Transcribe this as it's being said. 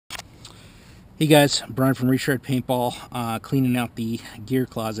Hey guys, Brian from Reshred Paintball, cleaning out the gear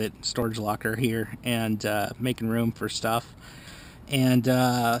closet storage locker here and making room for stuff. And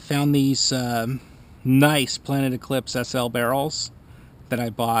found these nice Planet Eclipse SL barrels that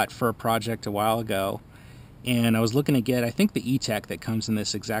I bought for a project a while ago. And I was looking to get, I think, the Etek that comes in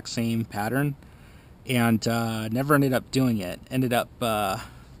this exact same pattern, and never ended up doing it. Ended up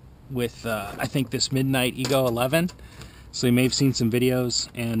with, I think, this Midnight Ego 11. So you may have seen some videos,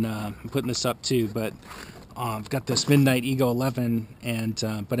 and I'm putting this up too, but I've got this Midnight Ego 11,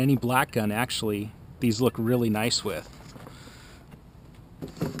 and but any black gun, actually, these look really nice with.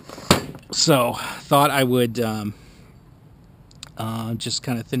 So thought I would just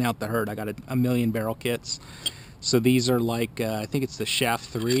kind of thin out the herd. I got a million barrel kits. So these are like, I think it's the Shaft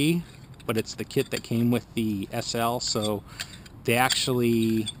 3, but it's the kit that came with the SL, so they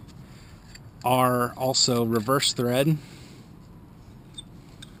actually are also reverse thread.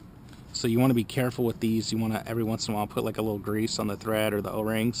 So you want to be careful with these. You want to every once in a while put like a little grease on the thread or the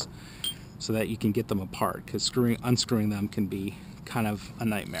O-rings so that you can get them apart, because unscrewing them can be kind of a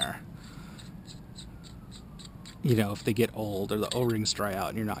nightmare. You know, if they get old or the O-rings dry out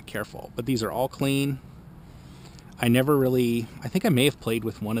and you're not careful. But these are all clean. I never really, I think I may have played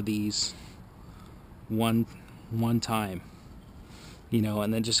with one of these one time, you know,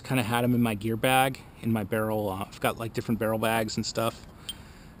 and then just kind of had them in my gear bag, in my barrel. I've got like different barrel bags and stuff.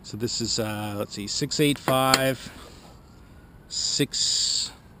 So this is, let's see, 685,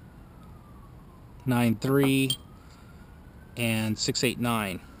 693, and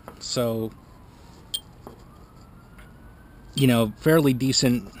 689. So, you know, fairly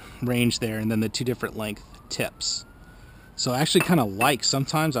decent range there, and then the two different length tips. So I actually kind of like,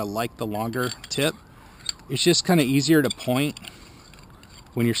 sometimes I like the longer tip. It's just kind of easier to point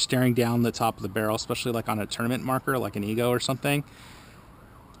when you're staring down the top of the barrel, especially like on a tournament marker, like an Ego or something.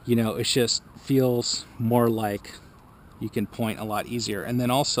 You know, it just feels more like you can point a lot easier. And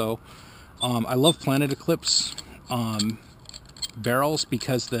then also, I love Planet Eclipse barrels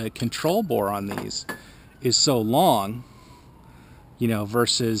because the control bore on these is so long, you know,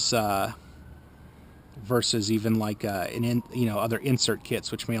 versus even like other insert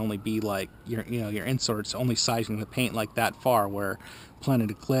kits, which may only be like your inserts only sizing the paint like that far, where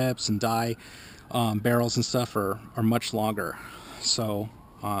Planet Eclipse and die barrels and stuff are much longer. So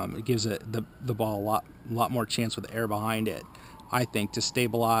it gives the ball a lot more chance with air behind it, I think, to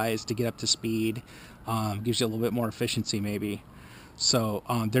stabilize, to get up to speed. Gives you a little bit more efficiency maybe. So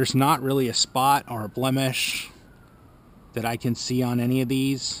there's not really a spot or a blemish that I can see on any of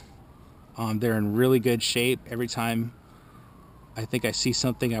these. They're in really good shape. Every time I think I see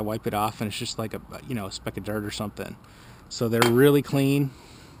something, I wipe it off and it's just like a speck of dirt or something. So they're really clean.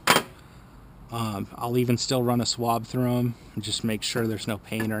 I'll even still run a swab through them and just make sure there's no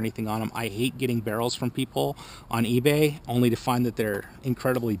paint or anything on them. I hate getting barrels from people on eBay only to find that they're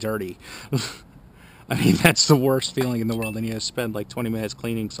incredibly dirty. I mean, that's the worst feeling in the world, and you have to spend like 20 minutes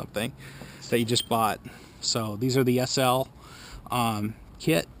cleaning something that you just bought. So these are the SL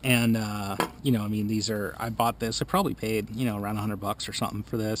kit, and I mean, these are, I bought this, I probably paid around $100 or something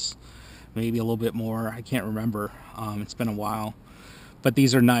for this, maybe a little bit more, I can't remember. It's been a while. But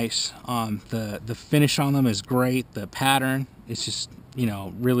these are nice. The finish on them is great. The pattern is just,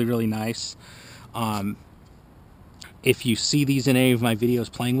 really, really nice. If you see these in any of my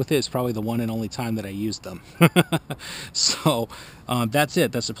videos playing with it, it's probably the one and only time that I used them. So that's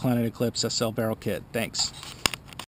it. That's the Planet Eclipse SL barrel kit. Thanks.